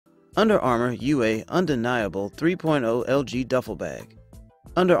Under Armour UA Undeniable 3.0 LG Duffle Bag.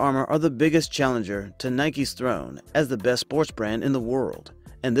 Under Armour are the biggest challenger to Nike's throne as the best sports brand in the world,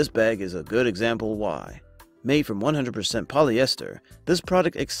 and this bag is a good example why. Made from 100% polyester, this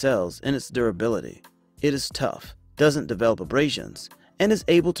product excels in its durability. It is tough, doesn't develop abrasions, and is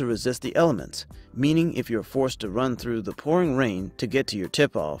able to resist the elements, meaning if you're forced to run through the pouring rain to get to your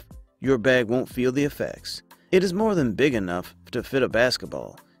tip-off, your bag won't feel the effects. It is more than big enough to fit a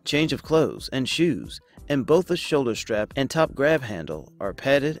basketball, change of clothes and shoes, and both the shoulder strap and top grab handle are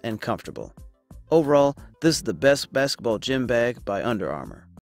padded and comfortable. Overall, this is the best basketball gym bag by Under Armour.